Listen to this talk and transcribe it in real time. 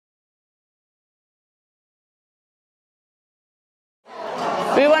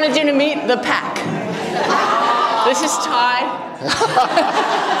We wanted you to meet the pack. This is Ty.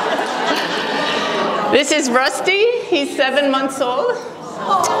 This is Rusty. He's 7 months old.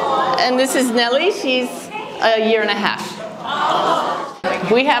 And this is Nellie. She's a year and a half.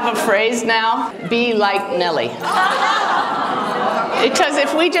 We have a phrase now, be like Nellie. Because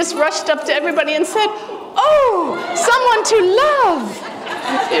if we just rushed up to everybody and said, oh, someone to love,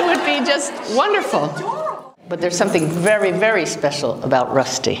 it would be just wonderful. But there's something very, very special about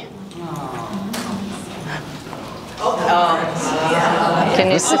Rusty.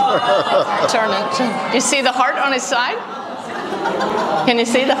 Can you see? Turn it. You see the heart on his side? Can you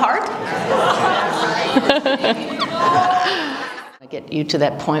see the heart? Get you to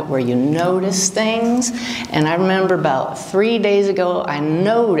that point where you notice things. And I remember about 3 days ago, I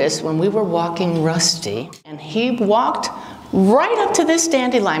noticed when we were walking Rusty, and he walked right up to this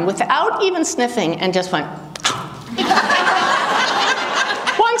dandelion without even sniffing and just went.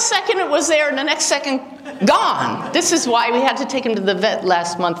 1 second it was there, and the next second, gone. This is why we had to take him to the vet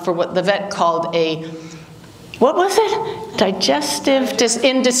last month for what the vet called a, what was it? Digestive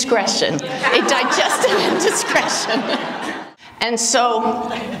indiscretion. A digestive indiscretion. And so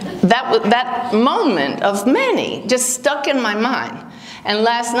that moment of many just stuck in my mind. And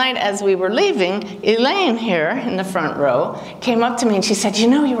last night as we were leaving, Elaine here in the front row came up to me and she said, you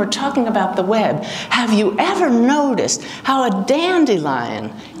know, you were talking about the web. Have you ever noticed how a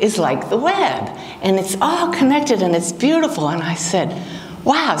dandelion is like the web? And it's all connected and it's beautiful. And I said,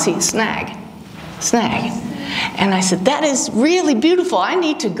 wow, see, snag. And I said, that is really beautiful. I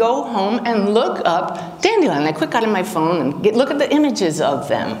need to go home and look up dandelion. I quick got on my phone and look at the images of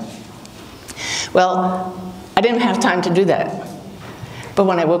them. Well, I didn't have time to do that. But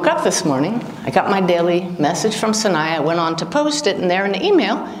when I woke up this morning, I got my daily message from Sanaya. I went on to post it, and there in the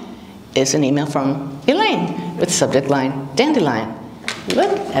email is an email from Elaine with subject line, dandelion.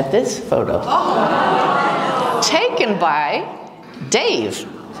 Look at this photo. Oh. Taken by Dave,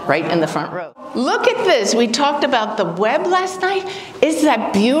 right in the front row. Look at this. We talked about the web last night. Isn't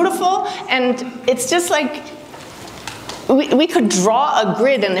that beautiful? And it's just like, we could draw a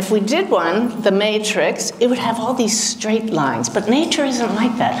grid, and if we did one, the matrix, it would have all these straight lines. But nature isn't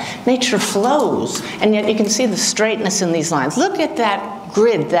like that. Nature flows, and yet you can see the straightness in these lines. Look at that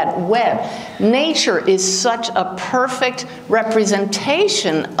grid, that web. Nature is such a perfect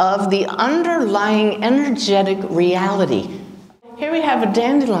representation of the underlying energetic reality. Here we have a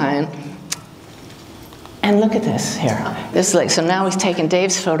dandelion, and look at this here. This is like, so now we've taken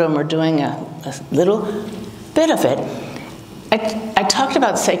Dave's photo and we're doing a little bit of it. I talked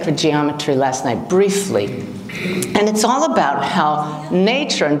about sacred geometry last night briefly, and it's all about how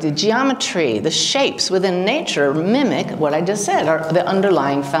nature and the geometry, the shapes within nature mimic what I just said, are the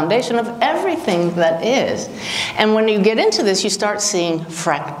underlying foundation of everything that is. And when you get into this, you start seeing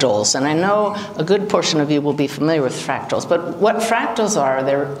fractals, and I know a good portion of you will be familiar with fractals, but what fractals are,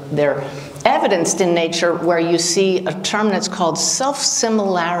 they're evidenced in nature where you see a term that's called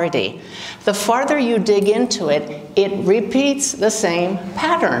self-similarity. The farther you dig into it, it repeats the same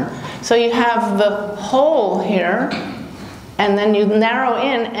pattern. So you have the whole here, and then you narrow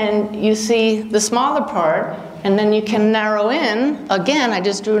in and you see the smaller part, and then you can narrow in. Again, I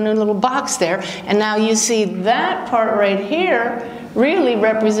just drew a new little box there, and now you see that part right here really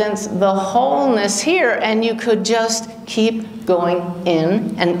represents the wholeness here, and you could just keep going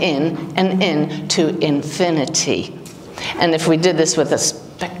in and in and in to infinity. And if we did this with a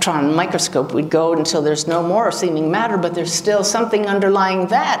spectron microscope, we'd go until there's no more seeming matter, but there's still something underlying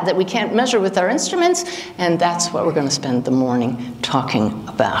that we can't measure with our instruments, and that's what we're going to spend the morning talking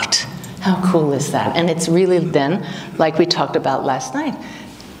about. How cool is that? And it's really then, like we talked about last night,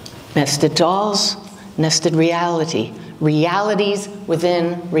 nested dolls, nested reality, realities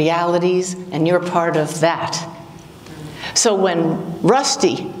within realities, and you're part of that. So when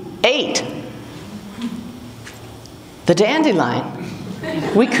Rusty ate the dandelion,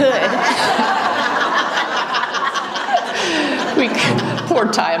 we could,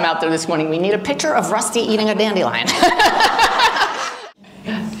 poor Ty, I'm out there this morning, we need a picture of Rusty eating a dandelion.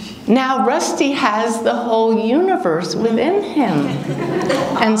 Now Rusty has the whole universe within him,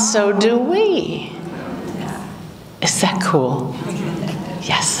 and so do we. Is that cool?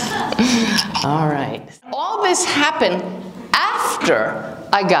 Yes. All right. All this happened after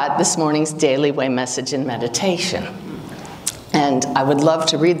I got this morning's Daily Way message in meditation. And I would love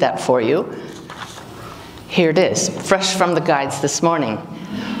to read that for you. Here it is, fresh from the guides this morning.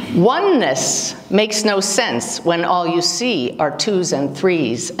 Oneness makes no sense when all you see are twos and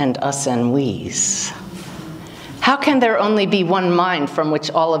threes and us and we's. How can there only be one mind from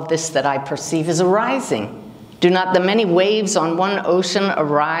which all of this that I perceive is arising? Do not the many waves on one ocean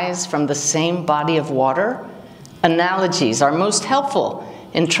arise from the same body of water? Analogies are most helpful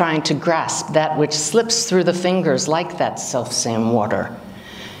in trying to grasp that which slips through the fingers like that selfsame water.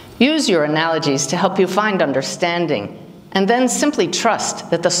 Use your analogies to help you find understanding, and then simply trust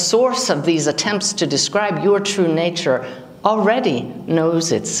that the source of these attempts to describe your true nature already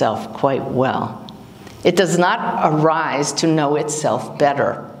knows itself quite well. It does not arise to know itself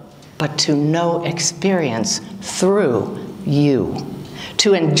better, but to know experience through you,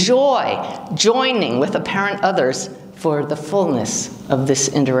 to enjoy joining with apparent others for the fullness of this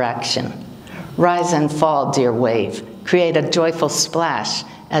interaction. Rise and fall, dear wave. Create a joyful splash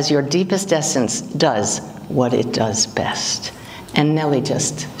as your deepest essence does what it does best. And Nellie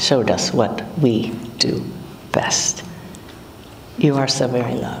just showed us what we do best. You are so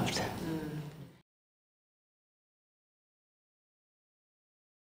very loved.